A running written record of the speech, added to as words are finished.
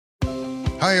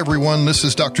Hi everyone, this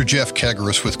is Dr. Jeff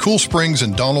Kegaris with Cool Springs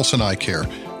and Donaldson Eye Care.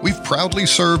 We've proudly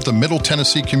served the Middle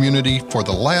Tennessee community for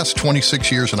the last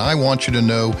 26 years, and I want you to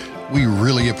know we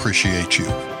really appreciate you.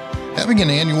 Having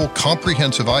an annual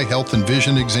comprehensive eye health and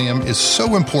vision exam is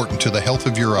so important to the health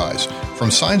of your eyes. From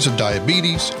signs of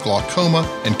diabetes, glaucoma,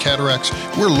 and cataracts,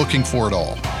 we're looking for it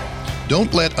all.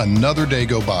 Don't let another day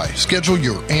go by. Schedule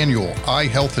your annual eye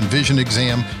health and vision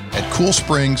exam at Cool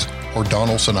Springs or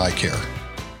Donaldson Eye Care.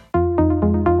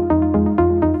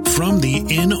 From the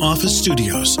in-office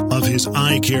studios of his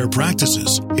eye care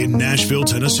practices in Nashville,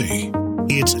 Tennessee,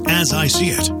 it's As I See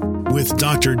It with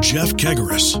Dr. Jeff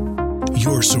Kegaris,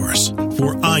 your source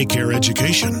for eye care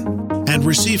education and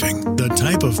receiving the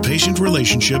type of patient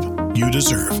relationship you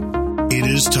deserve. It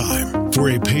is time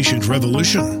for a patient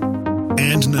revolution.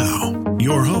 And now,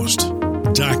 your host,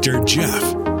 Dr. Jeff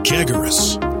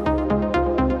Kegaris.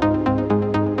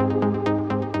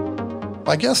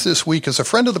 My guest this week is a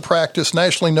friend of the practice,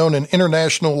 nationally known and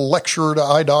international lecturer to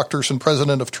eye doctors and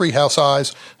president of Treehouse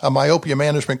Eyes, a myopia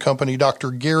management company,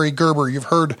 Dr. Gary Gerber. You've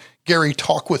heard Gary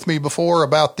talk with me before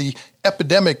about the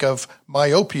epidemic of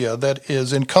myopia that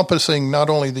is encompassing not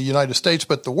only the United States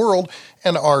but the world,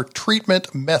 and our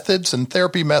treatment methods and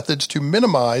therapy methods to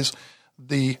minimize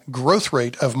the growth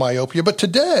rate of myopia. But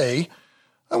today,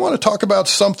 I want to talk about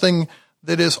something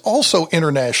that is also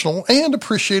international and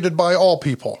appreciated by all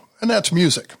people, and that's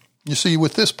music. You see,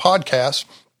 with this podcast,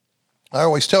 I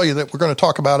always tell you that we're going to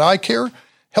talk about eye care,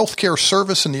 healthcare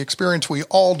service, and the experience we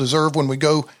all deserve when we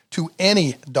go to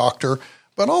any doctor,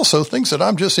 but also things that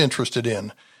I'm just interested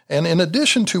in. And in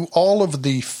addition to all of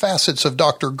the facets of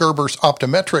Dr. Gerber's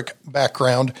optometric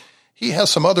background, he has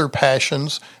some other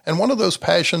passions, and one of those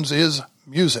passions is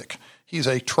music. He's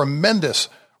a tremendous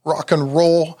rock and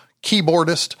roll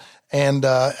keyboardist and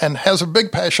has a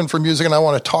big passion for music, and I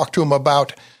want to talk to him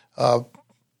about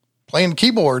playing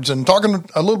keyboards and talking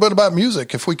a little bit about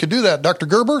music. If we could do that, Dr.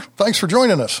 Gerber, thanks for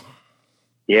joining us.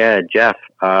 Yeah, Jeff,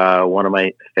 one of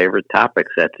my favorite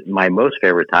topics. That's my most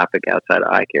favorite topic outside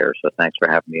of eye care, so thanks for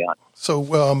having me on.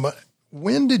 So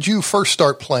when did you first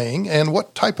start playing, and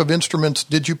what type of instruments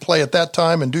did you play at that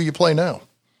time, and do you play now?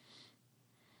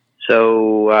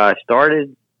 So I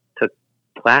took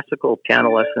classical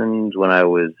piano lessons when I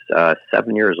was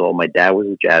 7 years old. My dad was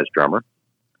a jazz drummer,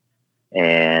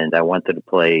 and I wanted to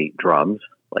play drums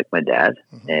like my dad,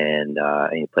 and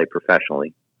he played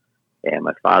professionally. And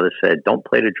my father said, don't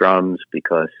play the drums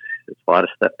because it's a lot of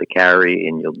stuff to carry,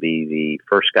 and you'll be the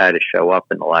first guy to show up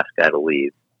and the last guy to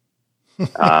leave.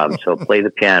 So play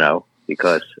the piano,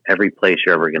 because every place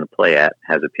you're ever going to play at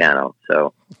has a piano.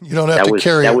 So you don't have to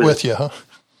carry it with you, huh?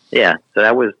 Yeah. So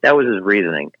that was his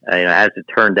reasoning. As it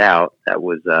turned out, that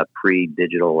was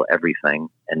pre-digital everything,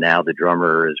 and now the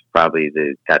drummer is probably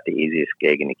got the easiest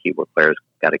gig, and the keyboard player's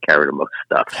got to carry the most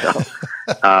stuff.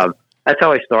 So that's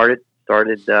how I started.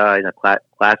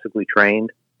 Classically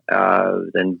trained,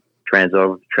 then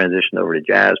transitioned over to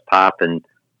jazz, pop, and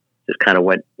just kind of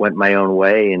went my own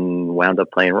way and wound up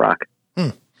playing rock.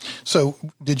 So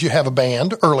did you have a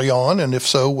band early on? And if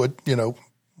so,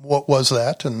 what was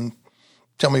that? And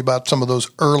tell me about some of those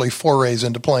early forays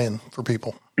into playing for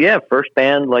people. Yeah, first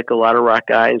band, like a lot of rock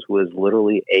guys, was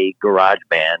literally a garage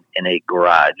band in a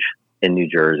garage in New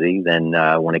Jersey. Then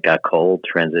when it got cold,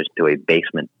 transitioned to a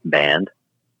basement band.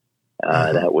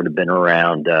 That would have been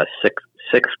around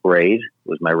sixth grade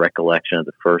was my recollection of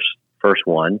the first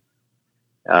one.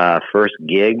 First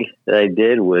gig that I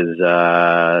did was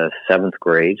seventh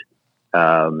grade,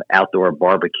 outdoor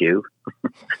barbecue,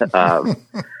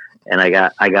 and I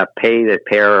got paid a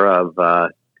pair of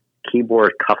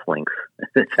keyboard cufflinks.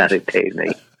 That's how they paid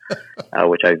me,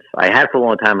 which I had for a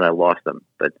long time and I lost them,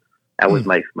 but that was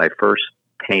my first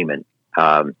payment.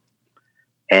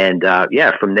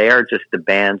 From there, just the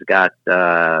bands got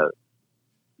not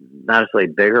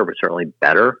necessarily bigger, but certainly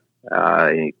better.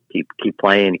 You keep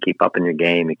playing, you keep upping your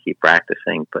game, you keep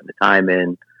practicing, putting the time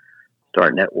in,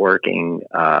 start networking.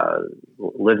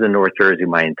 Lived in North Jersey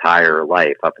my entire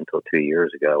life up until 2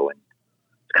 years ago, and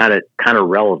it's kind of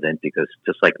relevant because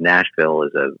just like Nashville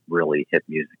is a really hip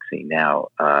music scene now,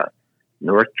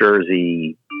 North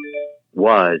Jersey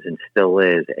was and still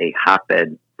is a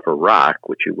hotbed for rock,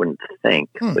 which you wouldn't think,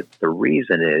 but the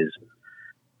reason is,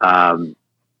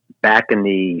 back in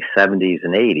the 70s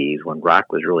and 80s, when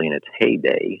rock was really in its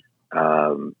heyday,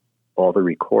 most of the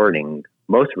recording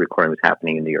was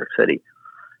happening in New York City,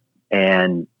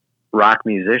 and rock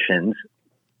musicians,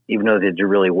 even though they did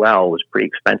really well, it was pretty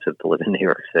expensive to live in New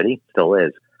York City, still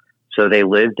is. So they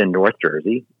lived in North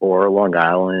Jersey or Long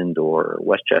Island or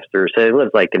Westchester. So they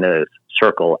lived like in a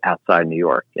circle outside New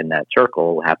York, and that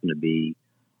circle happened to be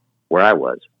where I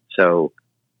was. So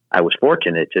I was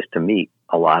fortunate just to meet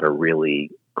a lot of really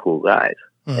cool guys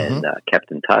and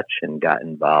kept in touch and got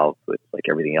involved with like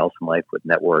everything else in life with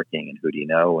networking and who do you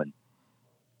know, and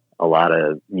a lot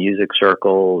of music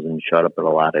circles, and showed up at a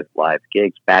lot of live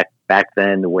gigs. Back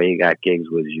then, the way you got gigs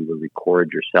was you would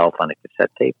record yourself on a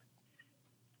cassette tape.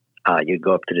 You'd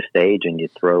go up to the stage and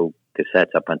you'd throw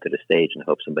cassettes up onto the stage and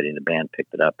hope somebody in the band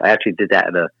picked it up. I actually did that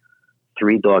at a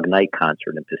Three Dog Night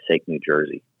concert in Passaic, New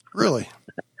Jersey. Really?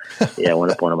 Yeah, I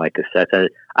went up one of my cassettes. I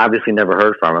obviously never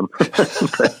heard from him.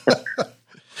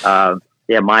 But,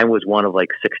 yeah, mine was one of like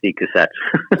 60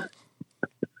 cassettes.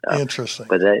 Interesting.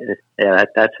 But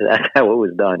that's how it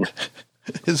was done.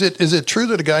 Is it true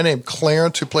that a guy named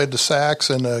Clarence who played the sax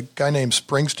and a guy named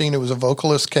Springsteen who was a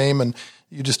vocalist came and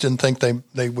you just didn't think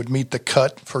they would meet the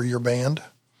cut for your band?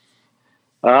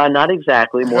 Not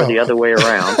exactly. More the other way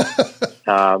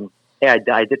around. Yeah,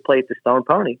 I did play at the Stone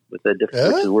Pony, which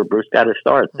is where Bruce got his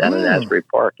start, down in Asbury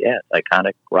Park. Yeah,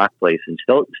 iconic rock place, and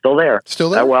still there. Still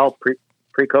there? Well,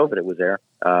 pre-COVID, it was there.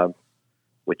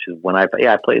 Which is when I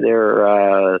played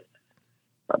there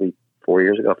probably 5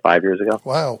 years ago.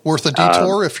 Wow, worth a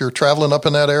detour if you're traveling up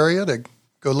in that area to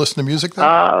go listen to music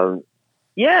there?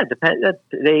 Yeah, depends.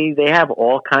 They have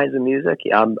all kinds of music.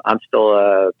 I'm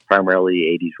still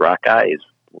primarily 80s rock guy is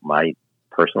my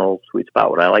personal sweet spot,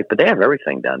 what I like, but they have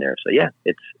everything down there. So yeah,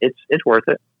 it's worth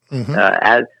it.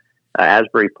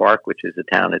 Asbury Park, which is the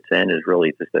town it's in, is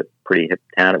really just a pretty hip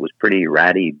town. It was pretty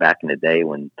ratty back in the day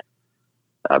when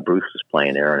Bruce was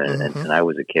playing there, and I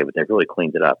was a kid, but they really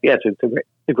cleaned it up. Yeah, it's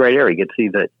a great area. You get to see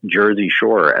the Jersey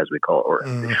Shore, as we call it, or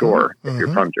the shore if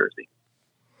you're from Jersey.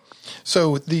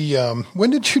 So when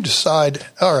did you decide,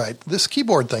 all right, this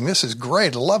keyboard thing, this is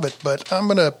great, I love it, but I'm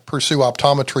going to pursue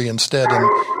optometry instead and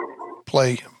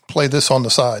play this on the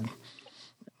side?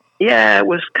 Yeah, it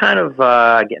was kind of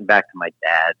getting back to my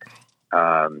dad.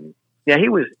 Yeah, he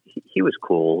was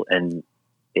cool, and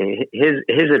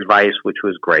his advice, which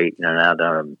was great, now that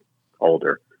I'm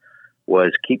older,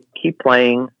 was keep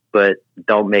playing, but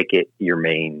don't make it your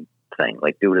main thing.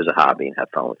 Like, do it as a hobby and have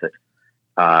fun with it.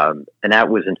 And that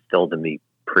was instilled in me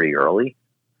pretty early.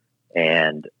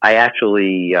 And I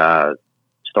actually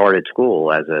started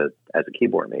school as a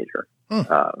keyboard major.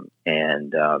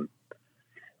 And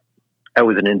I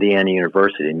was at Indiana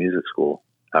University music school.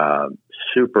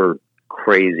 Super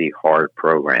crazy hard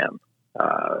program.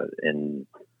 And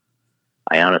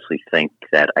I honestly think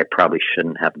that I probably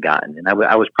shouldn't have gotten. And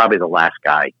I was probably the last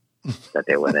guy that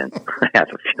they let in. I have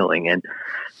a feeling. And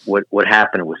what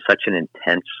happened was such an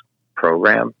intense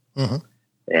program.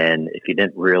 And if you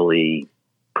didn't really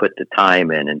put the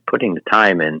time in, and putting the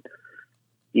time in,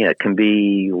 it can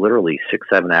be literally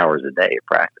 6-7 hours a day of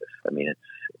practice. I mean,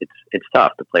 it's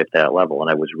tough to play at that level.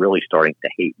 And I was really starting to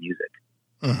hate music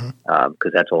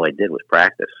because that's all I did was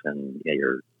practice. And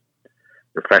you're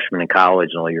freshman in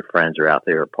college, and all your friends are out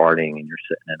there partying, and you're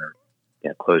sitting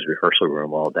in a closed rehearsal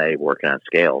room all day working on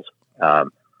scales. I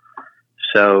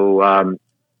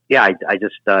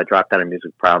just dropped out of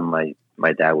music. Problem,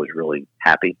 my dad was really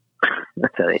happy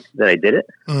that I did it.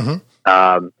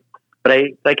 But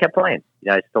I kept playing.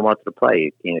 I still wanted to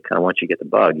play. Kind of once you get the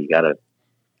bug, you gotta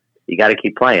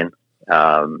keep playing.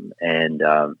 I'm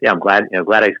glad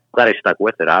I stuck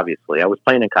with it. Obviously, I was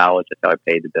playing in college. That's how I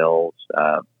paid the bills.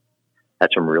 Had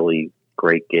some really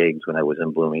great gigs when I was in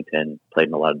Bloomington. Played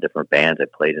in a lot of different bands. I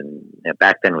played in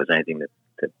back then it was anything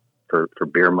for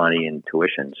beer money and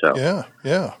tuition. So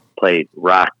yeah. Played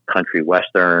rock, country,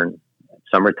 western.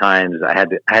 Summer times, I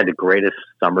had the greatest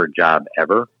summer job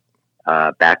ever.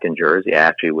 Back in Jersey, I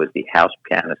actually was the house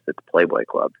pianist at the Playboy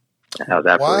Club. How's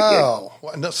that for a gig?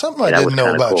 Wow, something I didn't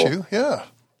know about you. Yeah,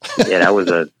 yeah, that was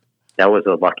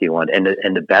a lucky one. And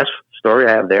the best story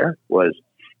I have there was,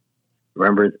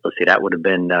 remember, let's see, that would have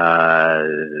been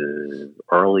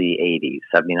early '80s,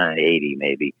 79, 80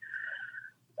 maybe.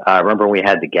 Remember when we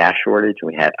had the gas shortage and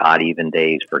we had odd even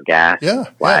days for gas,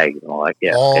 flags, and all that.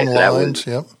 Yeah, long lines.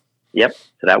 Yep.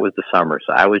 So that was the summer.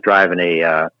 So I was driving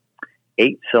a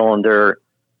 8-cylinder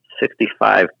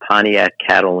 65 Pontiac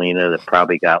Catalina that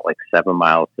probably got like 7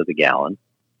 miles to the gallon.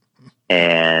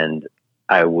 And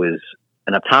I was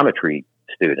an optometry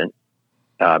student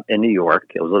in New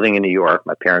York. I was living in New York.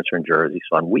 My parents were in Jersey.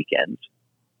 So on weekends,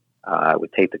 I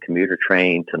would take the commuter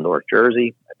train to North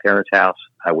Jersey, my parents' house.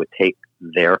 I would take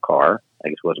their car. I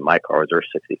guess it wasn't my car. It was their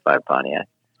 65 Pontiac.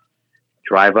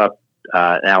 Drive up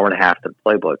an hour and a half to the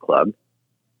Playboy Club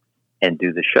and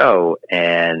do the show.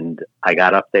 And I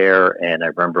got up there, and I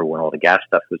remember when all the gas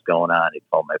stuff was going on, I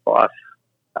told my boss,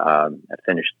 I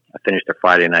finished the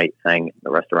Friday night thing in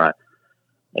the restaurant,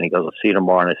 and he goes, "I'll see you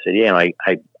tomorrow." And I said, "Yeah,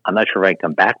 I'm not sure if I can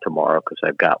come back tomorrow because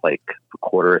I've got like a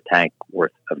quarter of a tank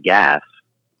worth of of gas,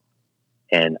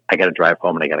 and I got to drive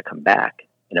home and I got to come back.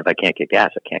 And if I can't get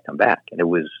gas, I can't come back. And it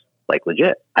was like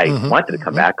legit. I wanted to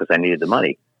come back because I needed the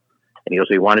money. And he goes,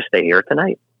 "We want to stay here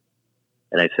tonight?"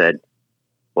 And I said,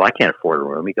 "Well, I can't afford a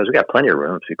room." He goes, "We got plenty of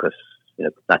rooms because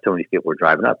not too many people were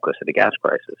driving up because of the gas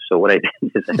prices." So what I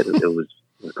did is it was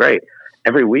great.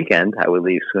 Every weekend I would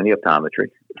leave SUNY Optometry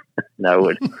and I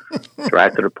would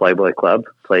drive to the Playboy Club,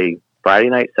 play Friday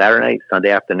night, Saturday night,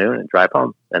 Sunday afternoon, and drive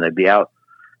home. And I'd be out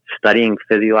studying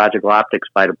physiological optics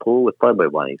by the pool with Playboy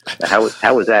bunnies. How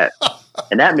was that?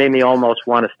 And that made me almost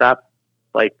want to stop.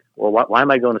 Like, well, why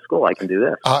am I going to school? I can do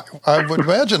this. I would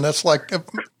imagine that's like,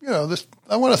 this.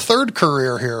 I want a third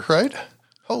career here, right?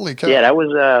 Holy cow! Yeah, that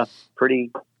was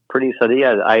pretty. So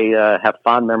yeah, I have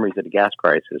fond memories of the gas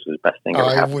crisis. It was the best thing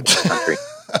ever happened in the country.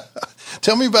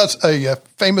 Tell me about a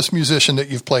famous musician that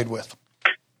you've played with.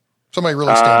 Somebody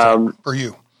really stands out for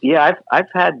you. Yeah, I've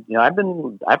had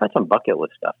some bucket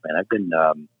list stuff, man. I've been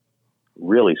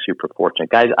really super fortunate,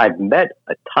 guys. I've met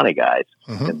a ton of guys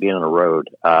and being on the road.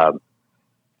 I've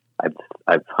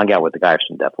hung out with the guys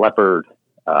from Def Leppard.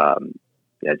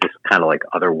 Just kind of like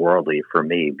otherworldly for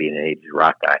me, being an 80s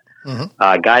rock guy.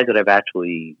 Guys that I've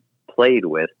actually played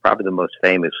with, probably the most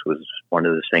famous was one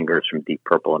of the singers from Deep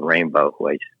Purple and Rainbow, who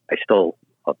I still,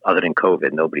 other than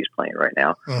COVID, nobody's playing right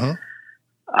now.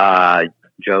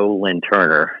 Joe Lynn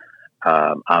Turner.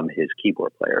 I'm his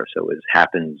keyboard player, so it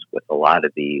happens with a lot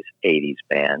of these 80s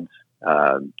bands,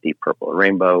 Deep Purple and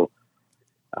Rainbow.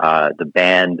 The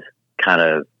band kind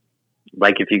of,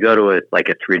 like if you go to a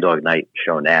Three Dog Night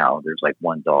show now, there's like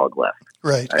one dog left.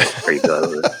 Right. Or you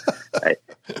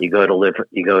go to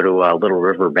Little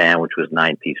River Band, which was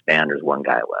 9-piece band. There's one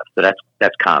guy left. So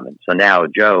that's common. So now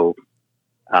Joe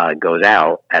goes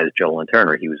out as Joe Lynn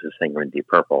Turner. He was a singer in Deep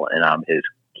Purple, and I'm his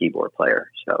keyboard player.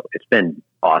 So it's been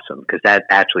awesome because that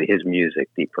actually his music,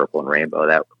 Deep Purple and Rainbow,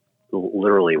 that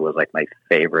literally was like my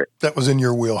favorite. That was in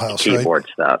your wheelhouse, keyboard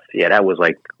stuff. Yeah, that was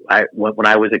like when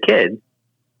I was a kid.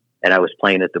 And I was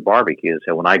playing at the barbecue.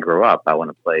 So when I grow up, I want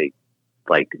to play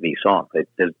like these songs. This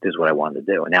is what I wanted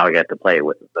to do. And now I got to play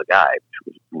with the guy, which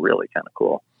was really kind of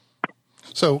cool.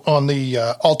 So on the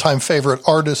all-time favorite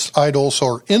artists, idols,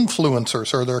 or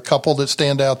influencers, are there a couple that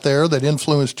stand out there that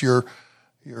influenced your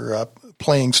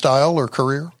playing style or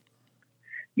career?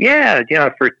 Yeah,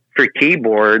 for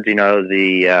keyboards, the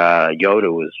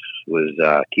Yoda was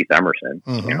Keith Emerson.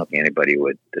 I don't think anybody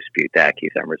would dispute that.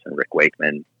 Keith Emerson, Rick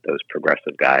Wakeman, those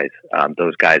progressive guys.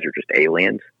 Those guys are just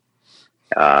aliens.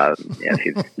 If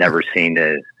you've never seen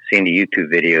the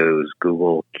YouTube videos,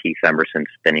 Google Keith Emerson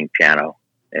spinning piano,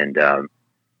 and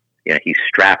he's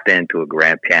strapped into a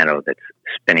grand piano that's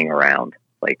spinning around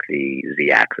like the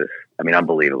Z-axis. I mean,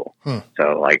 unbelievable.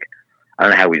 So, like, I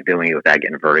don't know how he's doing it without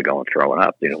getting vertigo and throwing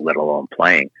up, let alone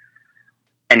playing.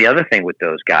 And the other thing with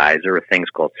those guys, there are things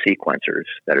called sequencers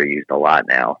that are used a lot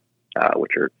now,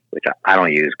 which I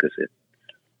don't use because it's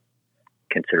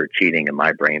considered cheating in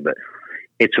my brain. But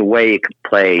it's a way you could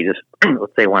play. Just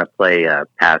let's say you want to play a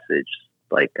passage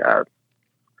like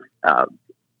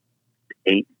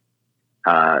 8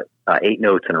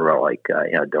 notes in a row, like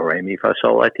do re mi fa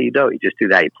sol la ti do. You just do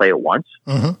that. You play it once.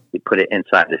 You put it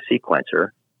inside the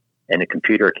sequencer. And the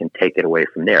computer can take it away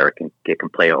from there. It can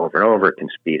play it over and over. It can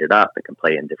speed it up. It can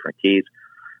play in different keys.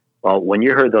 Well, when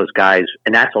you heard those guys,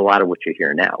 and that's a lot of what you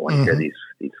hear now. When you hear these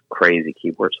crazy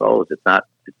keyboard solos, it's not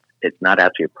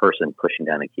actually a person pushing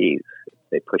down the keys.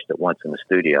 They pushed it once in the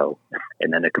studio,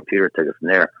 and then the computer took it from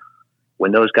there.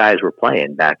 When those guys were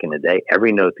playing back in the day,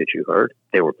 every note that you heard,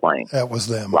 they were playing. That was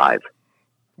them live.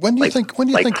 When do you think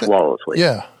flawlessly?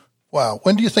 Yeah. Wow.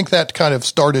 When do you think that kind of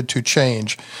started to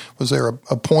change? Was there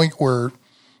a point where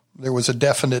there was a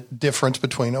definite difference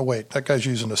between, oh, wait, that guy's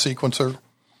using a sequencer?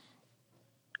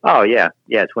 Oh, yeah.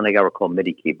 Yeah, it's when they were called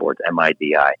MIDI keyboards,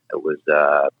 MIDI. It was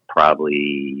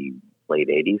probably late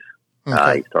 80s.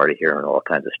 Okay. You started hearing all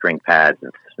kinds of string pads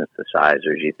and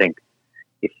synthesizers. You think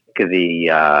of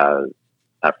the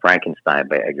Frankenstein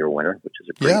by Edgar Winter, which is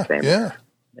a pretty famous.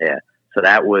 Yeah. So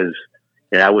that was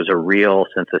a real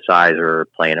synthesizer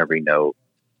playing every note.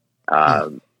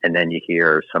 And then you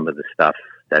hear some of the stuff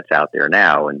that's out there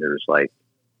now, and there's a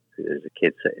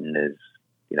kid sitting in his,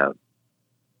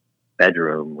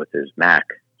 bedroom with his Mac,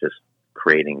 just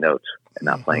creating notes and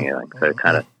not playing anything. So it's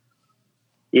kind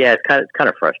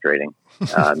of frustrating.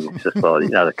 It's just,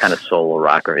 the kind of soul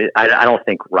rocker. I don't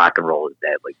think rock and roll is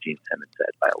dead, like Gene Simmons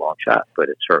said, by a long shot, but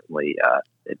it's certainly,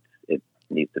 it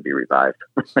needs to be revived.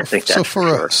 I think so.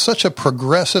 For such a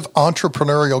progressive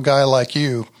entrepreneurial guy like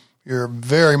you, you're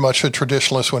very much a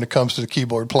traditionalist when it comes to the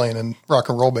keyboard playing in rock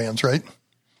and roll bands, right?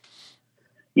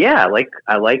 Yeah, I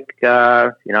like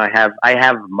I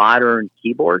have modern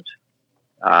keyboards,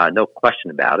 no question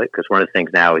about it. Because one of the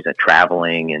things now is that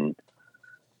traveling and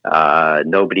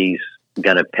nobody's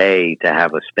gonna pay to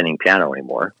have a spinning piano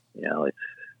anymore.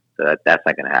 That's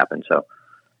not gonna happen. So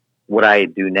what I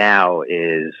do now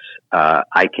is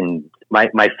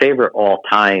my favorite all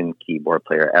time keyboard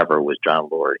player ever was John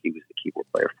Lord. He was the keyboard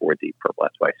player for Deep Purple.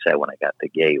 That's why I said when I got the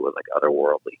gig, it was like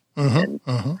otherworldly. And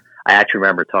I actually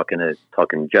remember talking to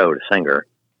Joe, the singer,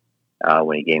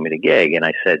 when he gave me the gig, and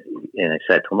I said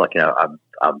to him, look,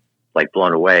 I'm like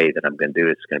blown away that I'm going to do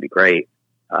this. It's going to be great.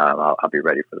 I'll be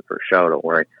ready for the first show. Don't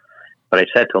worry. But I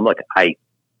said to him, look, I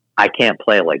can't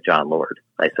play like John Lord.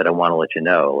 I said, I want to let you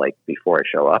know, like before I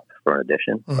show up for an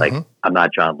audition, like I'm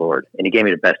not John Lord. And he gave me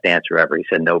the best answer ever. He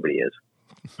said, nobody is.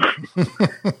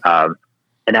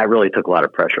 And that really took a lot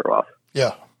of pressure off.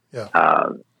 Yeah. Yeah.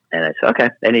 And I said, okay.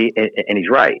 And he's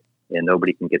right. And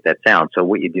nobody can get that sound. So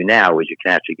what you do now is you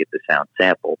can actually get the sound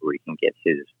sampled where you can get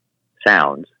his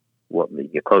sounds, you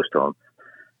get close to him,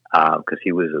 because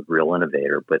he was a real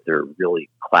innovator, but they're really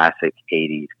classic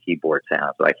 80s keyboard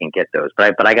sounds. So I can get those,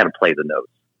 but I got to play the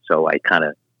notes. So I kind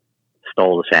of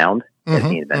stole the sound that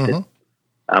he invented,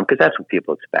 because that's what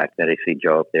people expect. That they see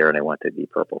Joe up there and they want the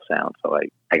Deep Purple sound. So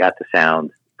I got the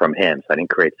sound from him. So I didn't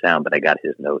create sound, but I got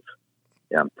his notes.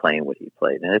 Yeah, I'm playing what he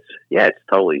played, and it's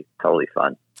totally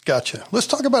fun. Gotcha. Let's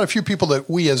talk about a few people that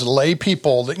we as lay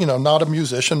people that, not a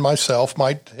musician myself,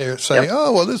 might say,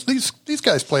 oh, well, these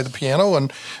guys play the piano.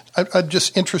 And I'm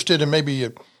just interested in maybe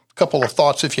a couple of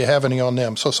thoughts if you have any on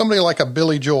them. So somebody like a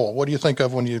Billy Joel, what do you think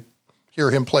of when you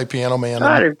hear him play Piano Man?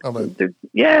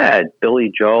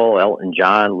 Billy Joel, Elton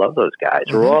John, love those guys.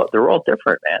 They're all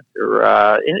different, man.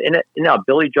 They're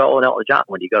Billy Joel and Elton John,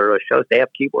 when you go to those shows, they have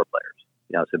keyboard players.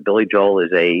 So Billy Joel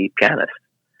is a pianist.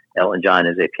 Elton John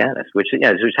is a pianist, which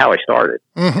is how I started.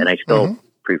 And I still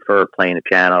prefer playing the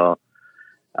piano.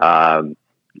 Guys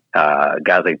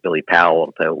like Billy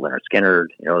Powell, Leonard Skinner,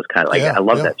 those kind of I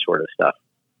love that sort of stuff.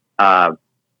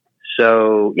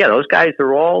 So those guys,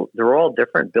 they're all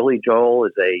different. Billy Joel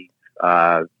is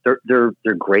they're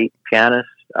great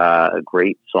pianists,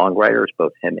 great songwriters,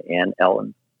 both him and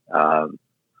Elton.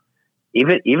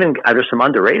 Even there's some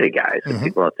underrated guys that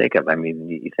people don't think of. I mean,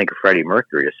 you think of Freddie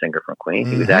Mercury, a singer from Queen.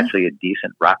 He was actually a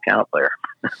decent rock piano player.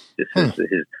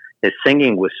 His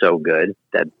singing was so good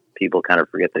that people kind of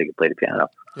forget that he could play the piano.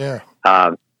 Yeah.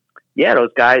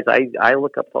 Those guys, I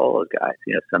look up to all those guys.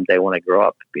 Someday when I grow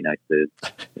up, it'd be nice to,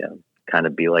 kind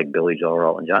of be like Billy Joel or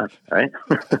Elton John, right?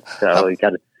 So you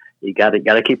got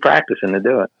to keep practicing to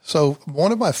do it. So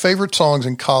one of my favorite songs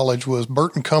in college was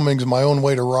Burton Cummings' "My Own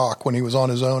Way to Rock" when he was on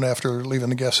his own after leaving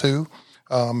the Guess Who.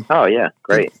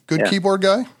 Great. Good keyboard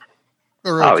guy?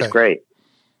 He's great.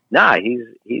 Nah,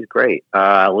 he's great.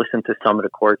 Listen to some of the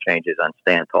chord changes on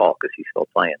Stand Tall because he's still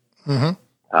playing.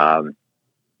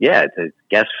 It's a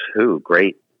Guess Who,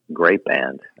 great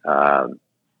band.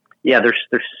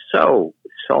 There's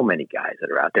so many guys that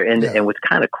are out there, and what's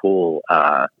kind of cool.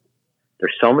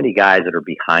 There's so many guys that are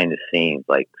behind the scenes,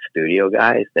 like studio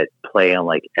guys that play on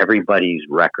like everybody's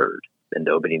record and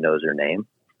nobody knows their name.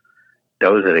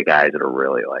 Those are the guys that are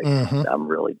really I'm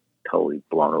really totally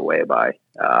blown away by.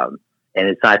 And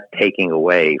it's not taking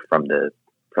away from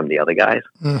the other guys,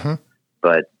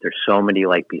 but there's so many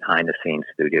like behind the scenes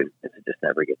studios that just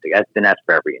never get together. And that's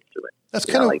for every instrument. That's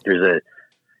kind of like there's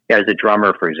a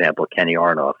drummer, for example, Kenny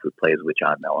Arnoff, who plays with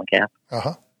John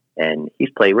Mellencamp, and he's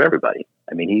played with everybody.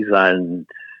 I mean, he's on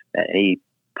any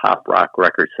pop rock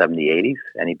record, 70s, 80s,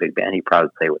 any big band. He probably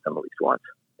played with them at least once.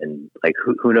 And like,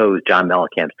 who knows John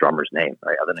Mellencamp's drummer's name,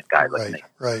 right? Other than guys like me.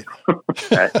 Right.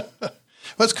 Right.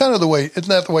 Well, it's kind of the way, isn't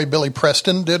that the way Billy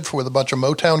Preston did with a bunch of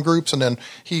Motown groups? And then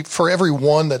for every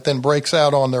one that then breaks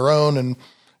out on their own and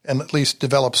at least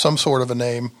develops some sort of a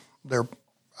name, they're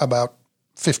about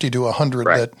 50 to 100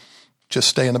 that just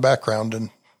stay in the background and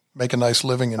make a nice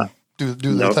living and do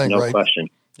their thing, right? No question.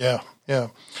 Yeah.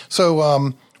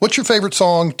 So what's your favorite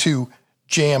song to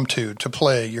jam to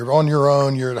play? You're on your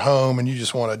own, you're at home, and you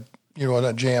just want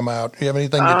to jam out. Do you have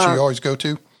anything that you always go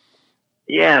to?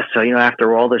 Yeah, so,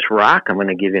 after all this rock, I'm going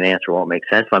to give you an answer won't make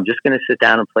sense, but I'm just going to sit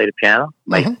down and play the piano.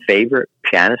 My favorite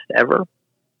pianist ever,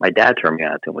 my dad turned me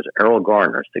on to him, was Earl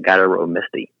Garner, the guy that wrote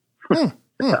Misty.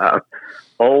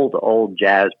 Old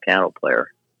jazz piano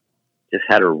player. Just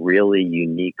had a really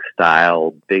unique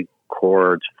style, big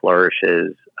chords,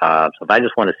 flourishes. So if I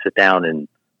just want to sit down and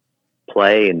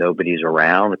play and nobody's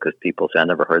around because people say, I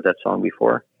never heard that song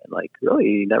before. And like, really?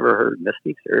 You never heard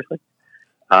Misty? Seriously?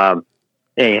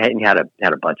 He had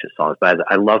a bunch of songs, but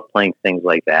I love playing things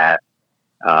like that.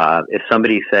 If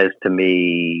somebody says to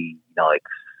me, like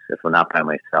if I'm not by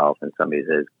myself and somebody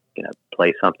says,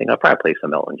 play something, I'll probably play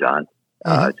some Elton John,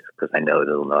 just because I know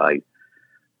they'll know.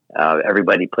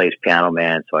 Everybody plays Piano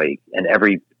Man, and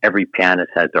every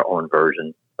pianist has their own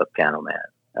version of Piano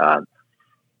Man.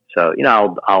 So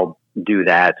I'll do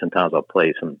that. Sometimes I'll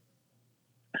play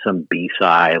some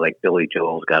B-side, like Billy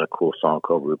Joel's got a cool song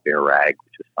called Root Beer Rag,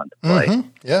 which is fun to play.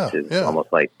 Yeah, which is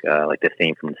almost like the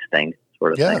theme from Sting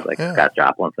sort of thing, like a Scott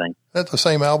Joplin thing. That's the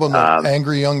same album that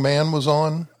Angry Young Man was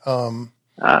on.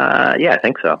 Yeah, I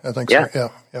think so. Yeah.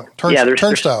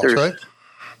 Turnstiles, right?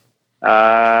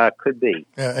 Could be.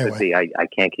 Yeah, anyway. Could be. I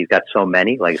can't. He's got so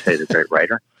many. Like I say, he's a great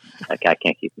writer. I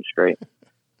can't keep them straight.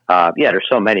 There's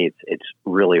so many. It's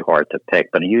really hard to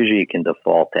pick. But usually you can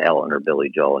default to Ellen or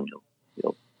Billy Joel, and you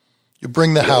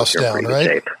bring the house down,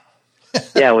 right?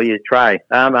 Yeah, well, you try.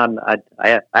 I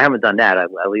haven't done that. I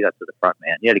leave that to the front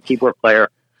man. The keyboard player,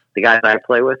 the guys I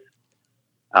play with.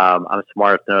 I'm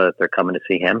smart to know that they're coming to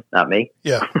see him, not me.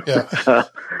 Yeah. It's the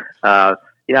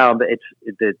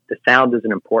sound is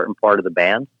an important part of the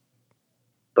band,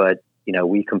 but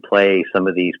we can play some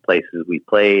of these places we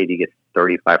played. You get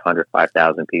 3,500,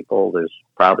 5,000 people. There's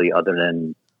probably, other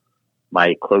than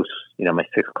my my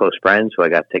 6 close friends who I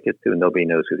got tickets to, nobody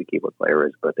knows who the keyboard player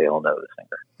is, but they all know the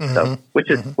singer. So, which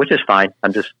is fine.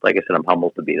 I'm just, like I said, I'm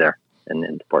humbled to be there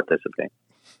and to participate.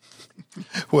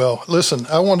 Well, listen,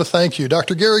 I want to thank you,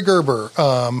 Dr. Gary Gerber,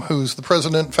 who's the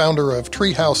president and founder of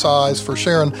Treehouse Eyes, for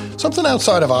sharing something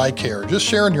outside of eye care, just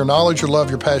sharing your knowledge, your love,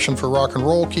 your passion for rock and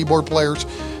roll, keyboard players,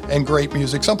 and great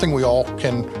music, something we all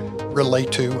can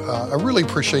relate to. I really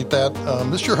appreciate that.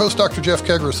 This is your host, Dr. Jeff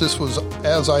Kegaris. This was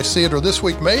As I See It, or this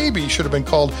week maybe should have been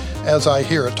called As I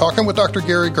Hear It, talking with Dr.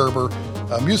 Gary Gerber,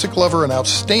 a music lover and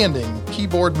outstanding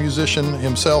keyboard musician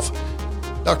himself.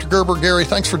 Dr. Gerber, Gary,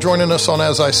 thanks for joining us on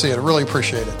As I See It. I really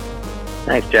appreciate it.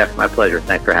 Thanks, Jeff. My pleasure.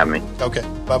 Thanks for having me. Okay.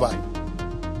 Bye-bye.